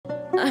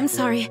I'm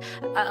sorry.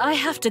 I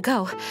have to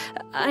go.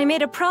 I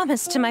made a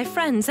promise to my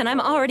friends, and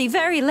I'm already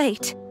very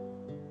late.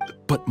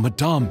 But,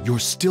 Madame, you're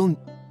still...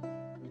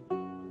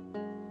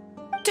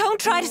 Don't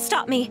try to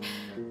stop me.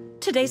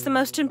 Today's the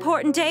most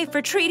important day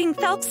for treating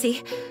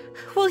Thelxie.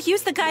 We'll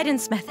use the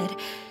guidance method.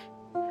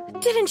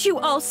 Didn't you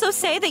also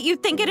say that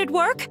you'd think it'd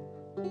work?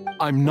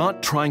 I'm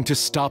not trying to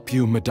stop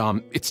you,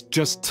 Madame. It's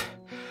just...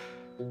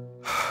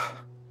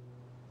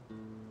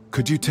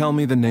 Could you tell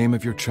me the name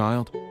of your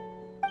child?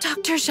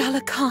 Dr.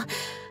 Jalacan,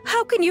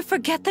 how can you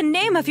forget the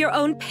name of your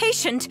own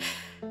patient?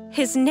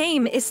 His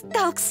name is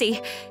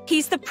Thelxie.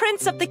 He's the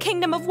Prince of the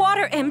Kingdom of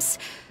Water Imps.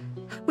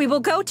 We will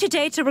go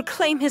today to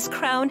reclaim his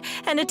crown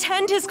and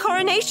attend his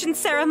coronation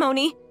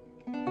ceremony.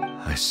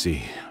 I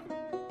see.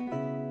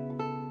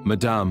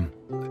 Madame,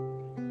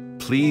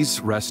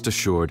 please rest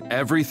assured,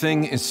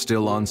 everything is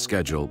still on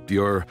schedule.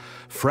 Your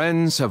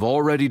friends have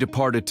already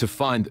departed to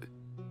find...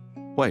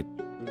 Wait,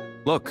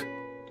 look.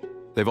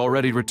 They've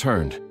already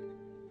returned.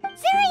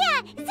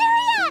 Zuria!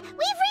 Zuria!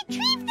 We've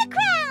retrieved the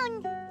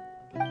crown!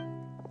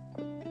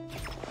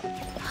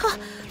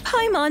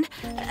 Paimon,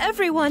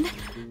 everyone,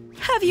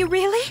 have you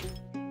really?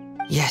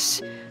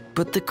 Yes,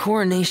 but the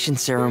coronation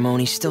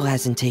ceremony still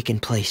hasn't taken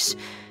place,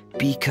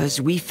 because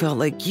we felt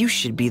like you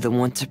should be the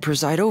one to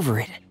preside over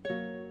it.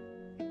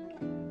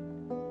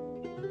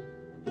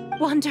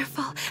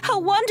 Wonderful, how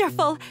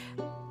wonderful!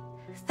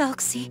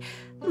 Thelxie,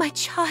 my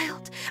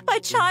child,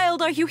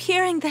 are you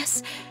hearing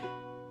this?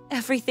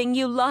 Everything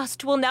you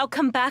lost will now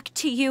come back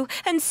to you,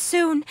 and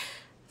soon,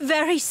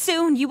 very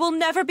soon, you will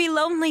never be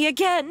lonely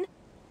again.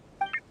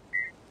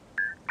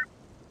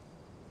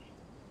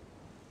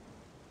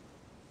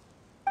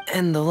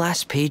 And the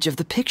last page of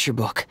the picture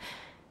book.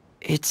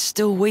 It's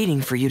still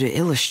waiting for you to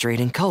illustrate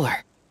in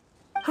color.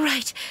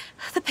 Right,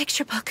 the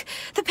picture book.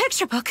 But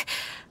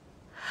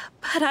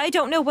I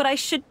don't know what I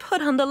should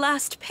put on the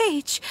last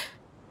page.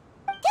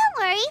 Don't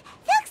worry,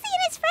 Thelxie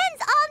and his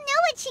friends all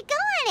know what should go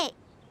on it.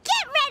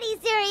 Get ready,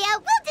 Zuria.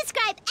 We'll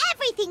describe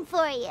everything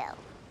for you.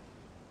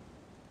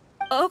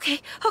 Okay.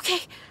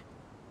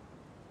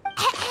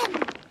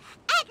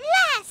 At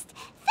last,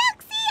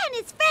 Thelxie and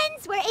his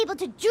friends were able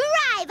to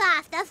drive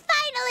off the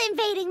final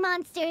invading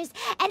monsters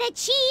and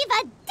achieve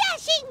a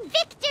dashing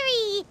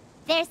victory.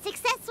 Their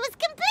success was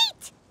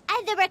complete,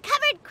 and the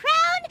recovered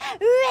crown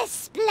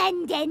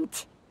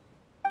resplendent.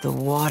 The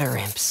water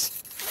imps,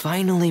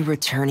 finally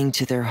returning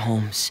to their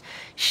homes,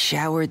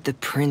 showered the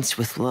prince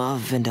with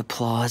love and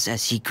applause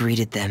as he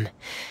greeted them.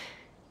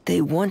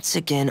 They once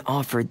again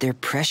offered their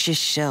precious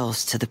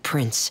shells to the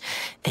prince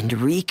and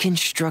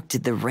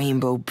reconstructed the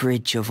rainbow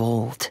bridge of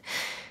old.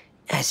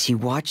 As he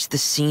watched the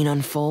scene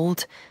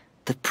unfold,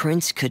 the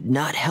prince could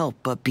not help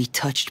but be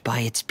touched by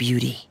its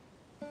beauty.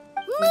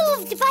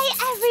 Moved by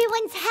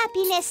everyone's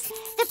happiness,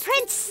 the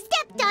prince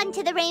stepped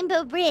onto the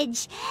rainbow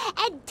bridge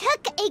and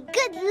took a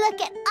good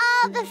look at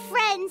all the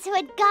friends who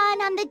had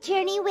gone on the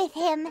journey with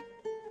him.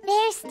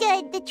 There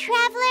stood the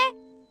traveler,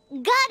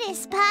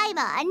 Goddess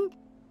Paimon,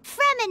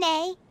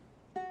 Fremine,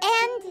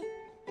 and...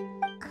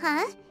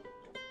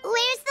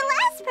 Where's the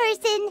last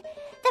person?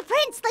 The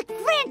prince looked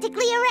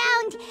frantically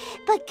around,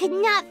 but could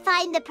not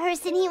find the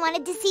person he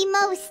wanted to see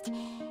most.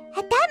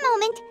 At that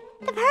moment,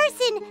 the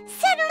person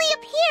suddenly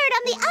appeared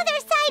on the other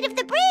side of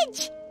the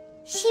bridge.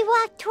 She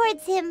walked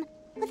towards him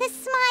with a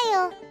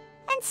smile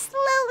and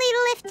slowly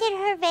lifted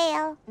her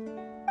veil.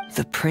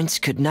 The prince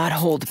could not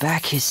hold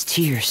back his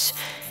tears.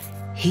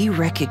 He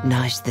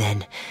recognized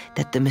then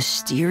that the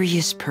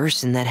mysterious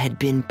person that had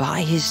been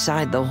by his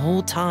side the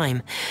whole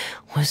time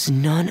was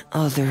none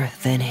other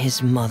than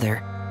his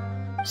mother.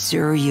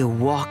 Zuria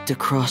walked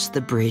across the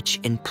bridge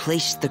and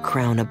placed the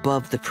crown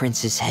above the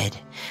prince's head.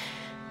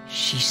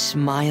 She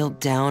smiled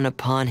down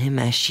upon him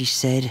as she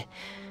said,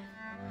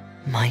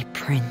 "My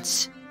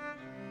prince,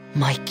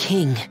 my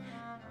king,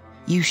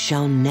 you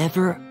shall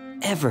never,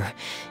 ever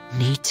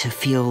need to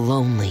feel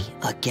lonely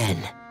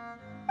again."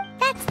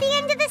 That's the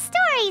end of the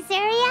story,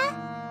 Zuria.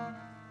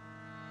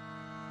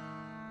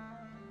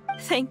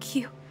 Thank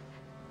you.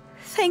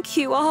 Thank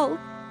you all.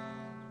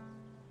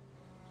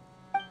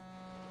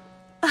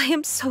 I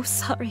am so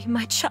sorry,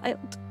 my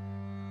child.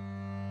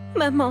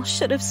 Maman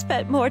should have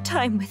spent more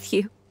time with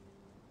you.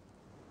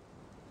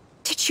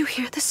 Did you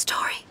hear the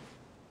story?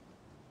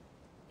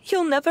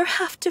 You'll never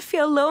have to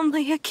feel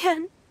lonely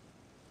again.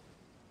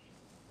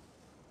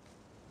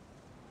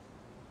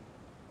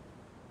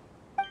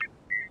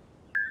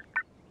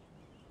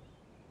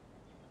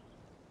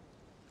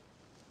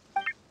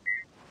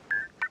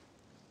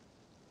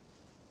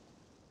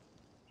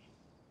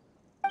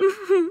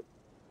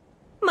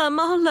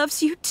 Maman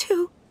loves you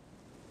too.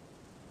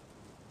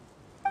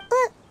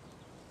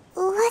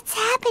 What's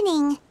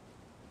happening?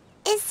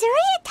 Is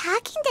Zuria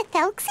talking to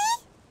Thelxie?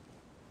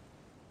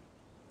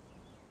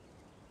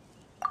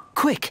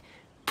 Quick,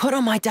 put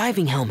on my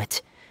diving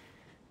helmet.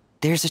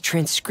 There's a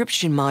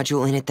transcription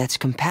module in it that's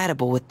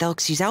compatible with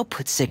Thelxie's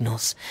output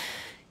signals.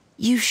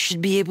 You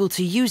should be able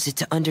to use it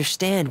to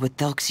understand what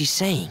Thelxie's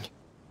saying.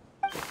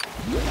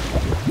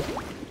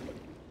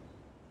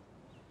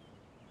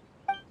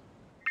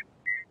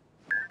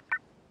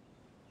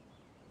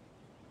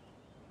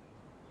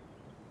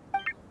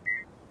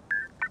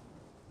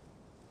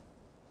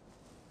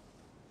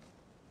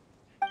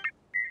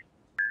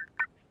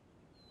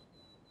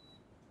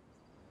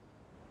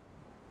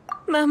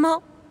 Maman.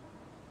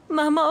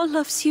 Maman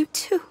loves you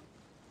too.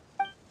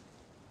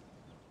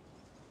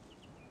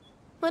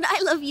 But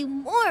I love you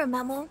more,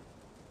 Maman.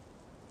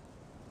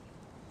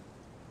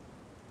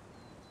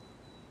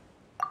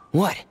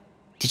 What?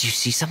 Did you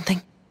see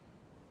something?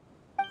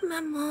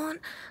 Maman,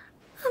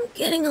 I'm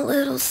getting a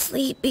little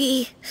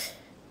sleepy.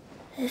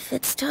 If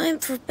it's time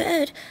for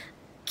bed,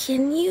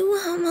 can you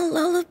hum a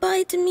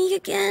lullaby to me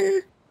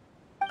again?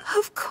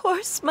 Of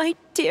course, my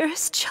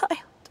dearest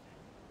child.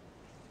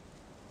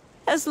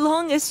 As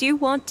long as you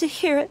want to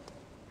hear it,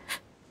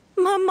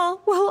 Mama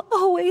will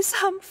always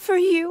hum for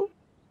you.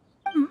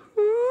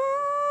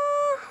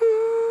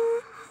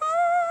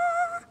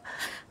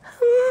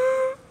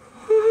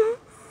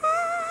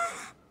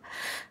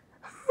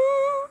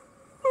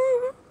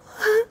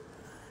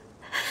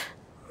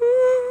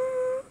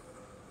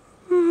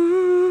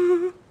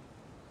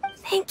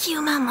 Thank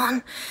you,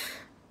 Maman.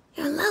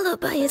 Your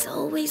lullaby has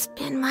always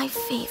been my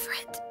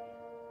favorite.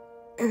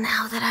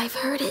 Now that I've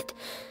heard it,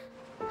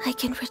 I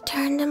can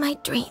return to my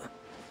dream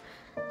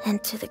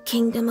and to the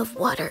kingdom of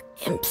water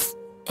imps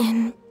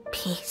in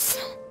peace.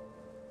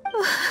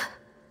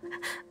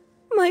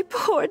 My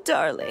poor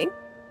darling.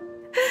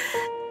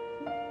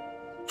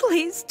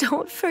 Please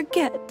don't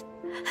forget.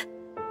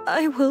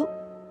 I will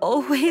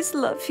always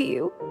love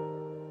you.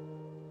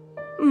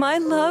 My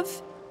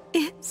love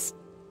is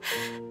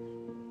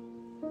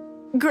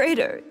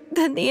greater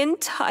than the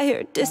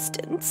entire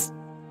distance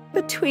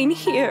between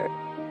here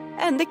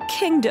and the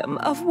kingdom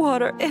of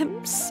water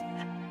imps.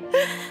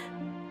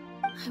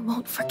 I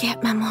won't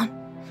forget, Maman.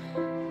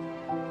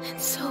 And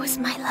so is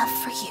my love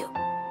for you.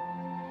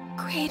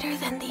 Greater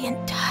than the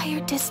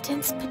entire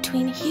distance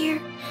between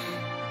here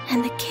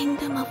and the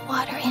kingdom of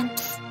water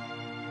imps.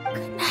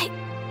 Good night,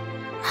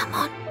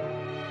 Maman.